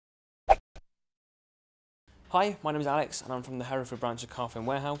Hi, my name is Alex and I'm from the Hereford branch of Carphone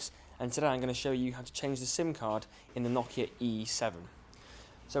warehouse, and today I'm going to show you how to change the SIM card in the Nokia E7.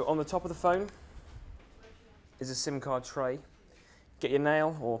 So on the top of the phone is a SIM card tray. Get your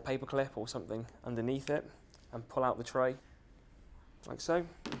nail or paper clip or something underneath it and pull out the tray like so. And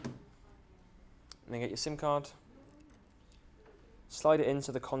then get your SIM card, slide it in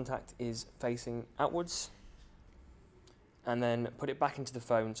so the contact is facing outwards, and then put it back into the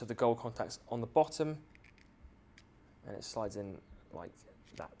phone so the gold contact's on the bottom, and it slides in like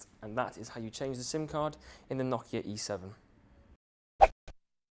that. And that is how you change the SIM card in the Nokia E7.